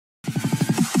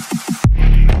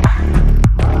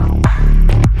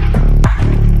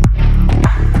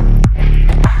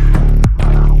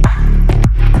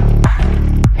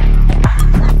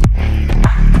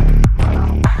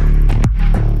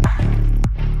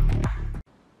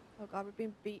spot. We're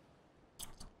being beat.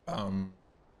 I'm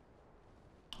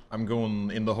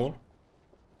going in the hole.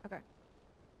 Okay.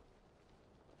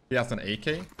 He has an AK.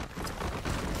 I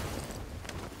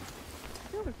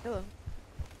think we kill him.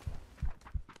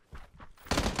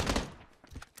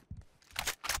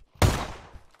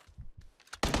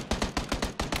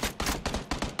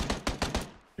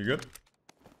 You good?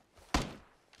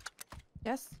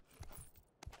 Yes.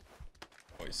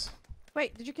 Boys.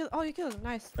 Wait, did you kill? Oh, you killed him.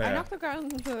 Nice. Yeah. I knocked the guy on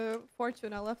the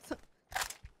fortune. I left.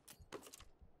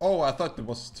 Oh, I thought there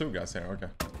was two guys here. Okay.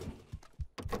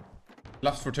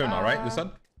 Left Fortuna, right? You said?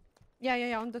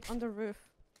 Yeah. On the roof.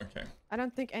 Okay. I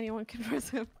don't think anyone can res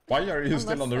him. Why are you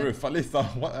still on the roof, Alisa?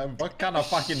 What kind of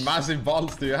fucking massive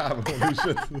balls do you have? Holy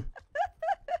shit.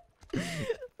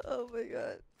 Oh my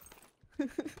god.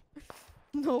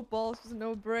 No balls,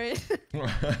 no brain.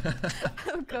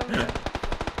 I'm coming.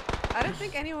 I don't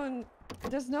think anyone.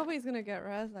 There's nobody's gonna get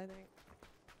res, I think.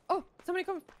 Oh, somebody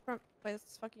come from. Wait,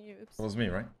 it's fucking you. Oops. It was me,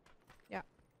 right? Yeah.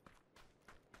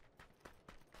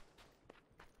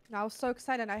 No, I was so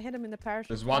excited. I hit him in the parachute.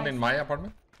 There's one in my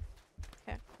apartment.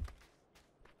 Okay.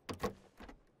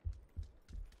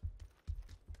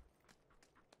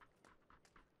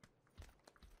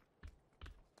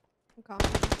 I'm coming.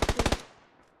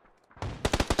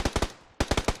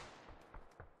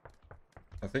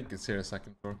 I think it's here,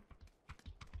 second floor.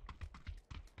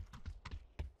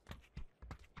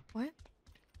 What?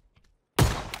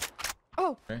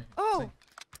 Oh! Okay. Oh!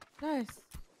 Nice.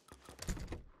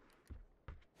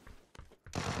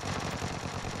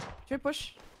 Should we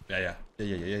push? Yeah.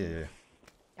 Yeah.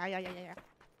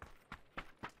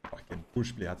 Fucking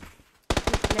push, blad.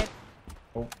 Push.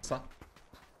 Oh, sa. Is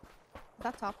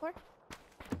that top floor?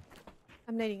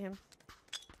 I'm nading him.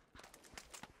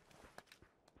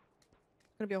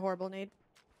 Gonna be a horrible nade.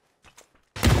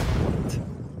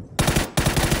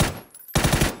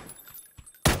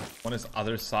 One is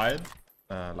other side,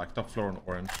 like top floor on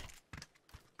orange.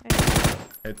 Okay.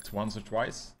 Hit once or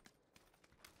twice.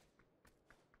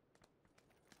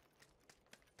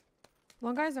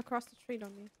 One guy's across the street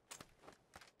on me.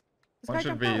 This One guy should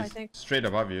jumped be out, I think. straight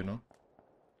above you, no?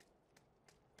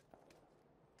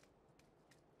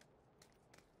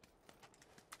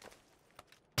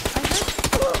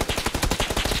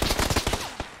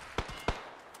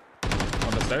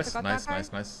 On the stairs?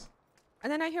 Nice.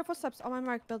 And then I hear footsteps on my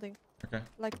marked building. Okay.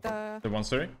 Like the... The one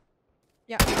story?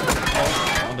 Yeah.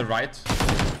 Oh, on the right.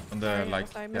 On the,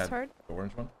 Sorry, misheard. the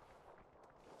orange one.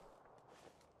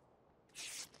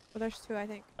 Oh, there's two, I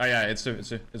think. Oh yeah, it's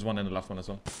one in the left one as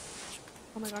well.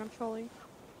 Oh my god, I'm trolling.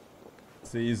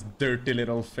 See his dirty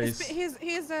little face. He's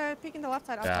peeking the left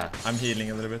side. Yeah, Outside. I'm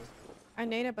healing a little bit. I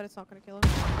nade it, but it's not gonna kill him.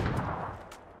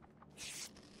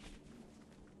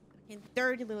 Fucking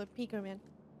dirty little peeker, man.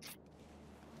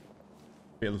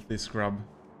 Filthy scrub.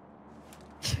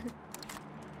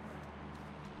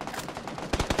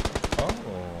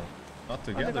 Oh, not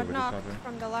together with each other.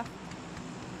 From the left.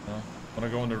 Wanna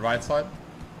go on the right side?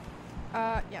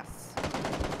 Yes. Go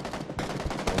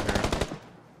here.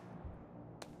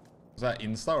 Was that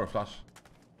insta or flash?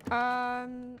 I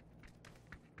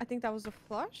think that was a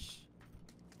flush.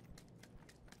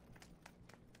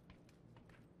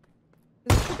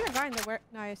 There should be a guy in the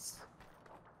nice.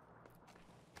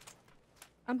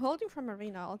 I'm holding from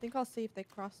arena. I think I'll see if they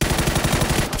cross.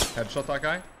 Headshot that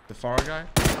guy. The far guy.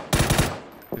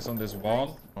 He's on this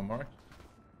wall. On mark.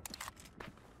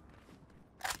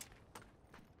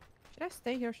 Should I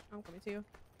stay here? I'm coming to you.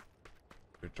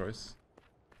 Good choice.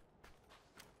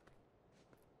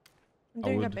 I'm I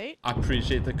doing a would bait.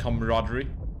 appreciate the camaraderie.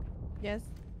 Yes.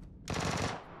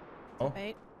 Oh.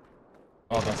 Bait.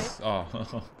 Oh, that's... Oh.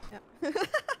 Yeah.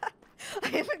 I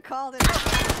even called it.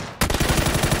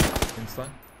 Insta.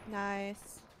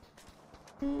 Nice.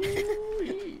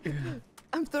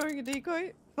 I'm throwing a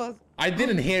decoy. Pause. I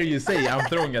didn't hear you say I'm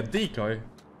throwing a decoy.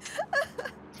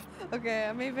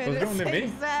 Okay, maybe Was it only me?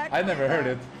 exactly I never heard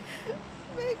it.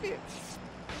 Maybe.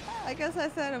 I guess I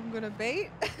said I'm gonna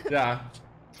bait. Yeah.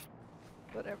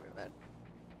 Whatever, man.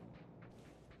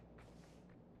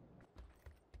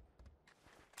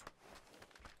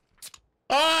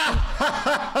 Ah!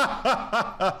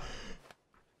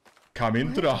 Come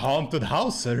into the haunted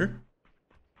house, sir.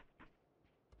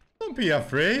 Don't be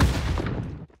afraid.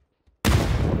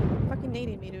 Fucking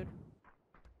nading me, dude.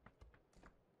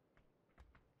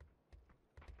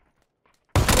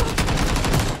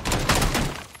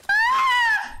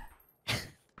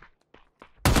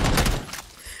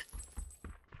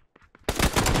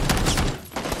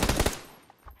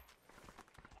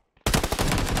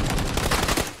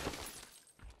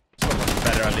 So much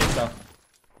better, Alisa.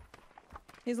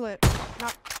 He's lit.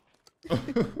 Not.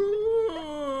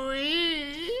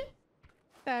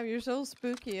 Damn, you're so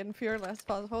spooky and fearless,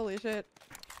 Fuzz. Holy shit.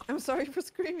 I'm sorry for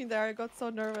screaming there. I got so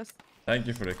nervous. Thank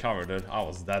you for the cover, dude. I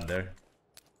was dead there.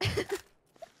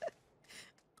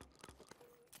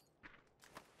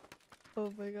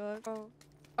 Oh my god. Oh.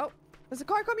 Oh, there's a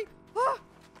car coming. Ah!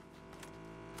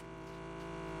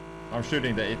 I'm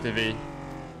shooting the ATV.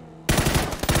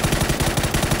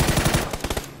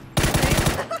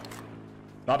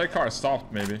 The other car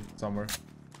stopped, maybe, somewhere.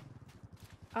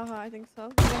 I think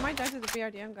so. They might die to the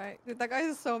BRDM guy. Dude, that guy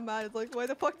is so mad. It's like, why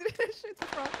the fuck did I shoot the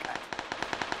front guy?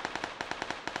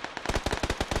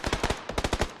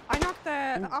 I knocked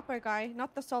the upper guy,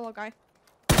 not the solo guy.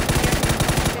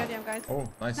 BRDM guys. Oh,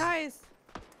 nice. Nice.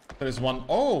 There's one.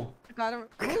 Oh! I got him.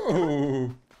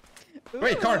 Ooh.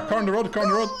 Wait, car on the road, car on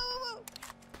the road.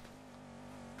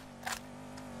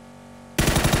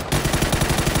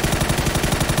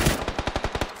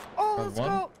 Oh, let's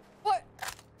go. What?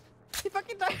 He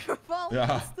fucking died from fall.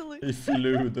 Yeah, Instantly. he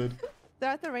flew, dude.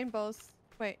 They're at the rainbows.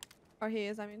 Wait. Or he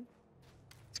is, I mean.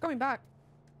 He's coming back.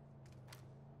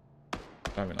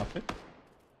 Driving up it.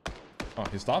 Oh,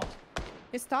 he stopped?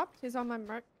 He stopped. He's on my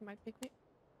mark. He might pick me.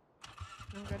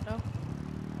 I'm good though.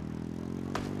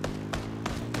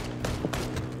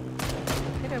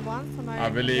 Hit it once on my I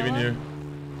believe in you.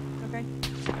 Okay.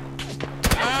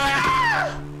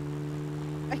 Ah!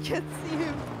 I can't see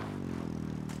him.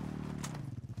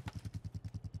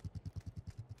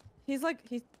 He's like,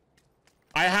 he's...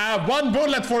 I have one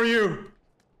bullet for you!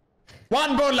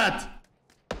 One bullet!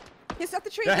 He's at the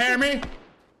tree. You hear me?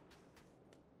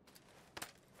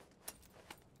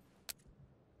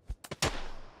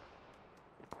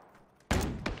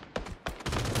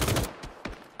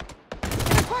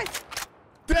 Twice.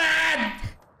 Dead!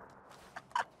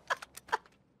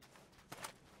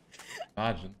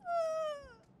 Imagine.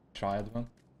 Tried one.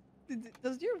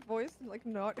 Does your voice like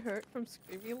not hurt from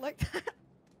screaming like that?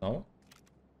 No?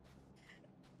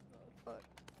 Oh, fuck.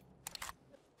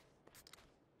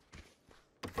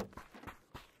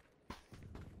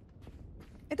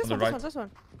 Hey, this On the one, right. this one.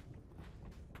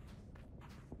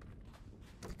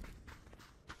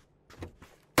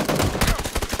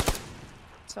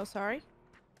 So sorry.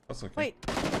 That's okay. Wait.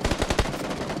 I'm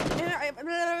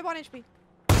 1 HP. Maybe.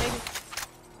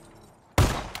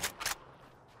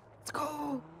 Let's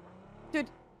go.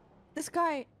 Dude, this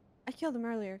guy, I killed him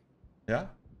earlier. Yeah?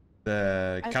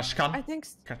 The Kashkan? I think.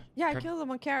 Yeah, I killed him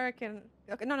on Carrick and.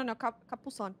 Okay, no,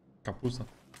 Kapusan. Kapusa.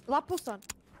 Lapusan.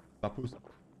 Lapusa.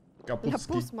 Kaputski.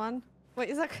 Lapusman. Wait,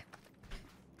 is that.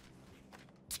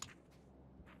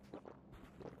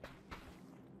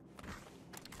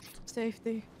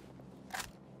 Safety.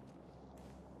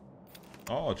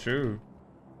 Oh, true.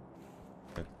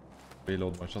 Wait.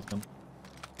 Reload my shotgun.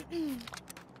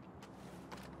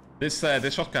 This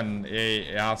shotgun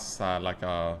it has like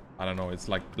a, I don't know, it's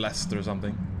like blessed or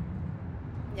something.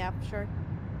 Yeah, sure.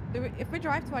 If we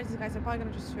drive towards these guys, they're probably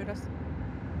gonna just shoot us.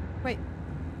 Wait.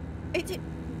 18.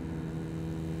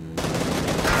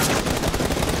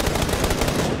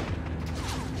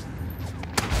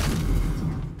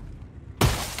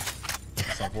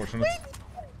 It's unfortunate.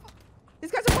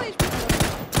 These guys are playing.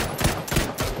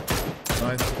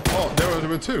 Nice. Oh, there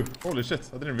were two. Holy shit!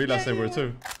 I didn't realize there were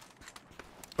two.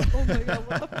 Oh my god,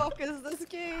 what the fuck is this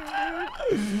game,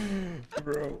 dude?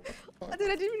 Bro.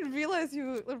 Dude, I didn't even realize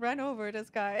you ran over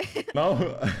this guy.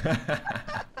 No.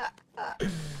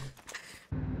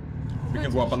 We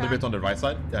can go up a little bit on the right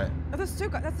side. Yeah. Oh, there's two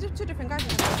guys. That's two different guys.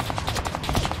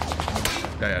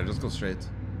 Yeah, just go straight.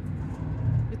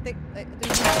 You think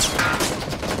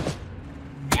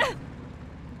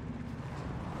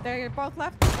they're both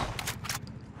left?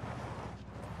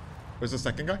 Where's the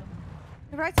second guy?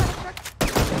 The right side of the truck.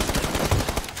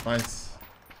 Nice.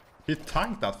 He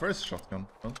tanked that first shotgun.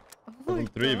 Huh? Oh Level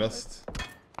 3 God. vest.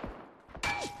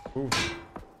 Ooh.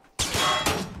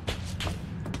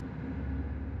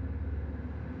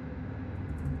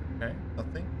 Okay,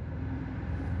 nothing.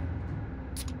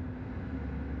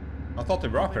 I thought they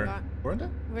were up my here, God. weren't they?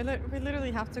 We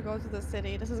literally have to go to the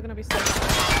city. This is gonna be so.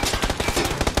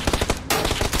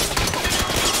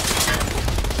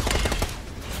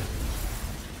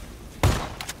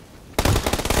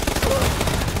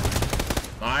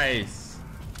 Nice.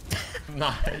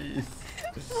 Nice.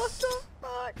 What the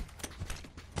fuck?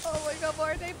 Oh my god,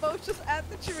 why are they both just at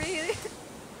the tree?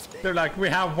 They're like, we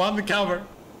have one cover.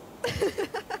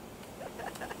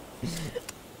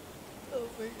 Oh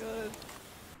my god.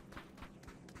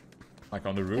 Like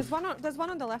on the roof? There's one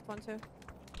on the left one too.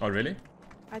 Oh, really?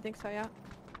 I think so, yeah.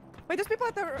 Wait, there's people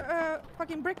at the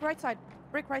fucking brick right side.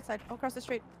 Brick right side, across the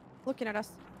street. Looking at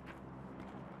us.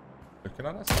 Looking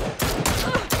at us.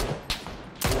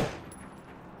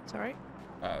 Sorry.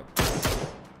 Okay.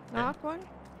 Knock one.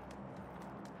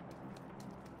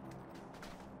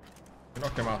 You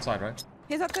knocked him outside, right?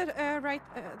 He's at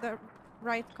the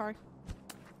right car.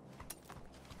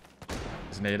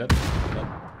 He's naded. Yep.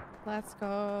 Let's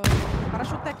go.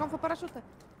 Parachute, come for parachute.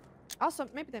 Also,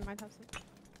 maybe they might have some.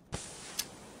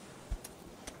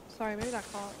 Sorry, maybe that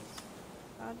call is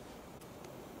bad.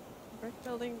 Brick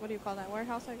building, what do you call that?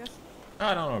 Warehouse, I guess?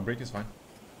 I don't know, brick is fine.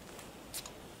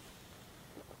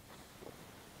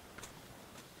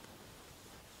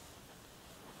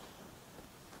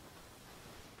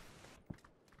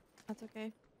 That's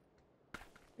okay.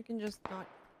 We can just not.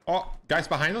 Oh, guys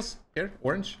behind us. Here,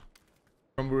 orange.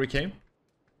 From where we came.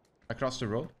 Across the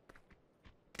road.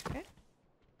 Okay.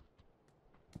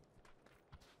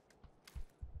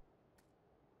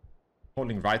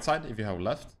 Holding right side if you have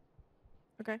left.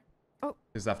 Okay. Oh.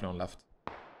 He's definitely on left.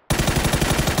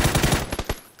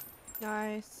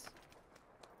 Nice.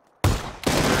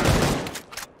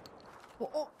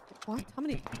 Oh, what? How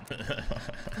many?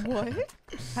 What?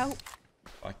 How?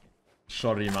 Fuck.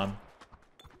 Sorry, man.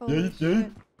 Holy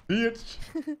shit. Bitch.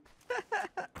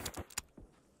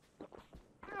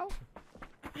 Ow.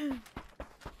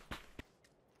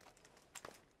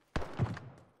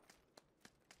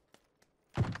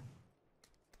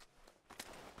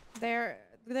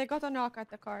 They got a knock at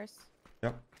the cars.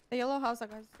 Yep. The yellow house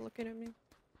guy's looking at me.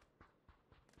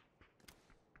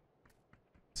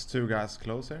 It's two guys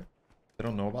close here. They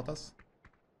don't know about us.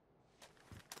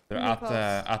 They're Really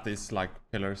at these like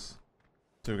pillars.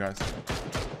 Two guys.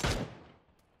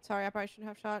 Sorry, I probably shouldn't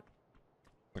have shot.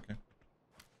 Okay.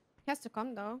 He has to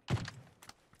come though.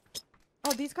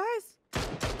 Oh, these guys?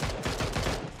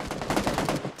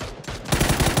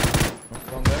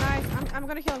 One there. Nice. I'm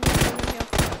gonna heal. I'm gonna heal.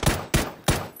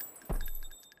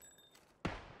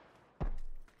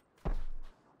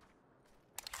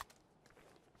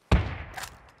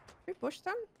 Should we push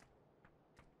them?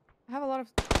 I have a lot of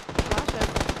flashes.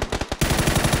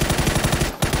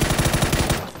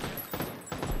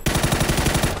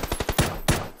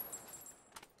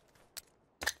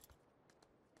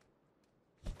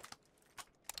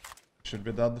 Should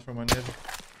be dead from my nade.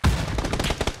 Oh,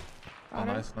 Got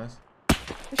it. nice, nice.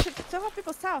 We should still have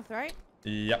people south, right?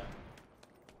 Yep.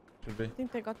 Should be. I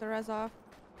think they got the res off.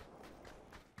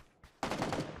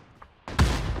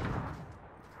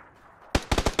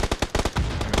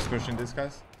 I'm just pushing these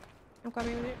guys. I'm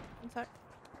coming with you. One sec.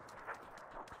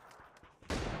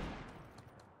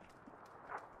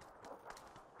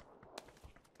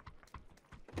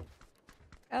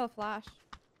 Oh, flash.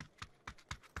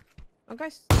 Oh,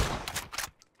 guys.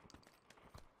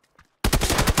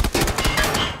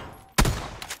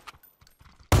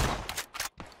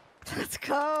 Let's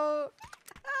go.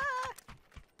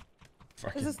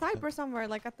 There's a sniper somewhere,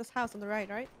 like at this house on the right,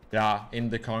 right? Yeah, in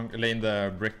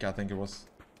the brick, I think it was.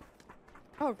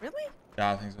 Oh, really?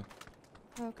 Yeah, I think so.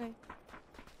 Oh, okay.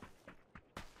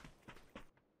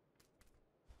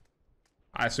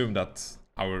 I assume that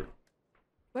our.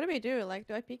 What do we do? Like,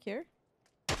 do I peek here?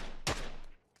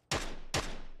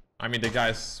 I mean, the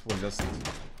guys will just.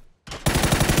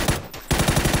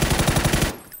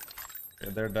 Yeah,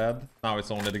 they're dead. Now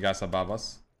it's only the guys above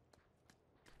us.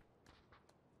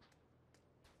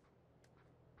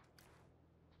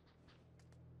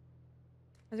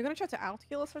 Is he gonna try to out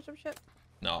heal us or some shit?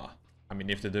 No. I mean,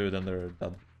 if they do, then they're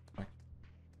dead. Like...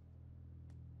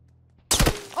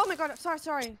 Oh my god,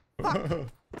 sorry. Fuck.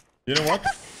 You know what?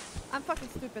 I'm fucking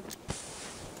stupid.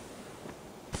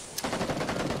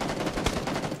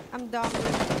 I'm dumb.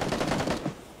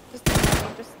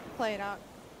 Just play it out.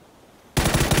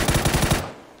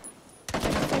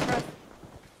 Take breath.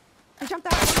 He jumped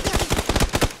out.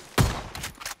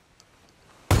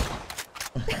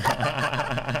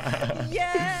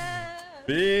 Yeah!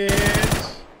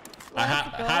 Bitch! I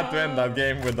had to end that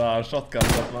game with a shotgun.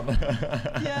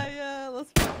 Yeah,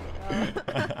 let's fucking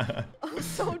go. I'm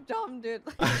so dumb, dude.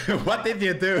 What did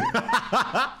you do?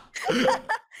 I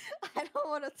don't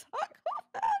want to talk about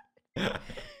that.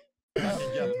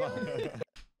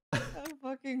 I'm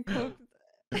fucking cooked.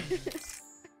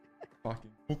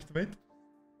 Fucking cooked, mate.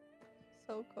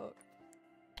 So cooked.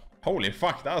 Holy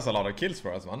fuck, that was a lot of kills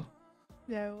for us, man.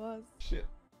 Yeah, it was. Shit.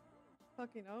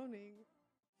 Fucking owning.